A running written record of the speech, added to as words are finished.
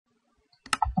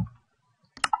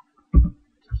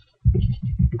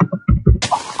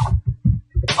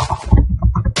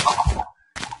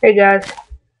Hey guys,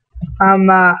 I'm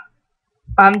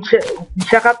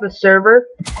check out the server.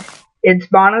 It's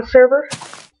Bana server,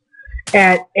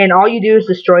 and all you do is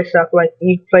destroy stuff. Like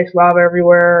you place lava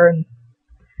everywhere, and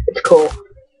it's cool.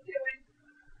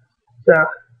 So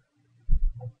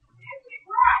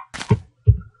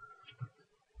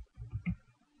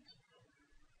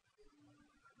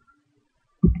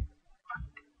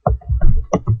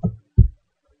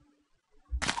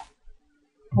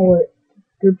oh wait,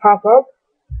 did it pop up?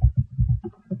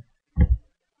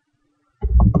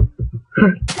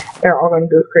 They're all gonna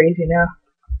go crazy now.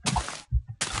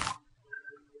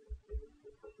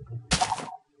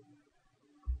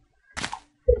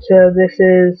 So this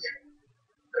is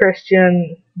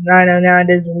Christian 909.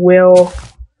 Is Will?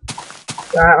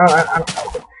 I don't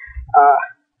know.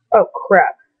 Oh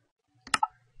crap!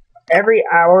 Every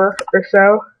hour or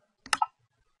so.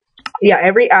 Yeah,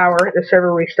 every hour the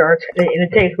server restarts, and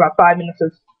it takes about 5 minutes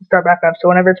to start back up. So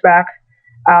whenever it's back,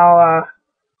 I'll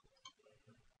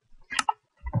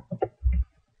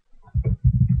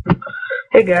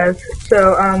Hey guys,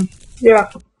 so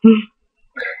yeah,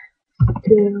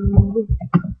 still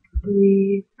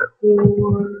recording.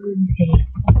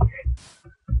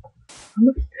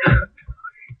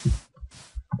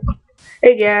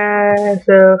 Hey guys,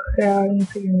 so yeah,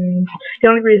 the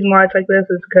only reason why it's like this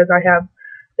is because I have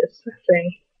this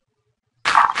thing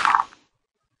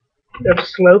of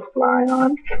slow fly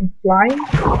on. I'm flying. I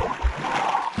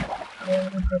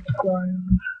don't know how to fly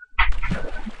on.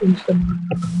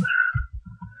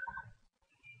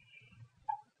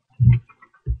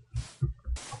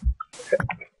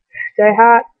 Say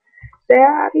hi to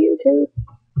YouTube.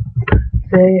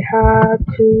 Say hi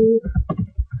to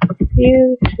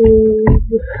YouTube.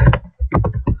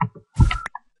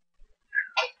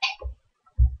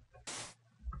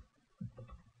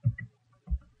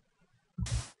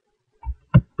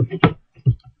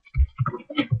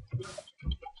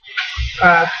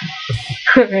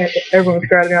 Everyone's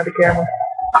crowding out the camera.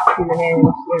 See the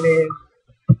names.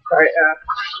 Alright,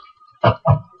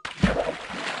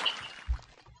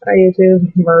 hi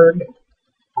YouTube, Murd.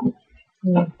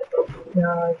 No,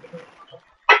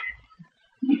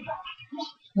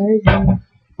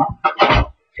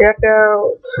 check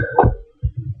out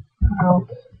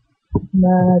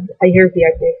Mad. I hear the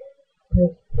echo.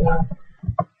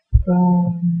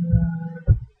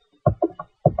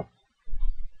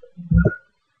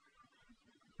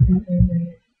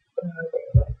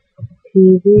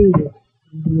 TV,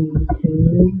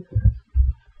 YouTube.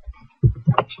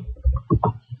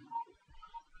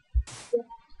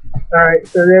 Alright,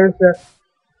 so there's the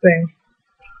thing.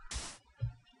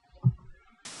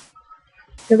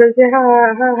 Everybody say hi.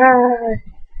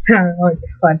 Oh,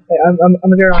 fun. I'm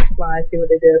gonna go on fly and see what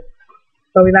they do.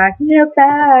 They'll be like, yeah,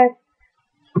 bye.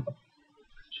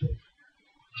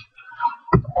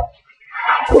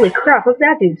 Holy crap, look at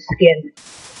that dude's skin.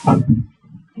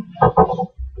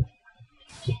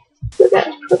 Look at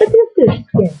this dude's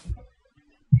skin.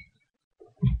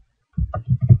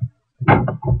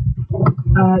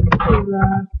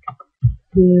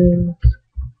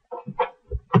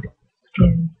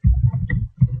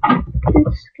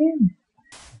 His skin.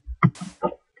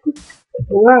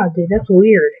 Wow, dude, that's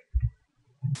weird.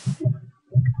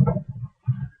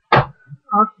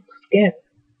 Awesome skin.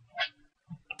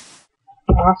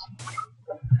 Awesome.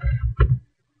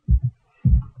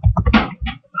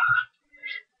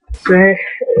 Say,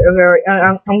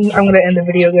 I'm gonna end the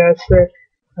video, guys.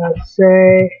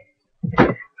 Say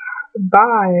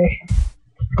bye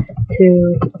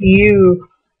to you.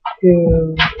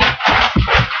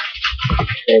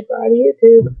 Say bye to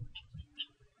YouTube.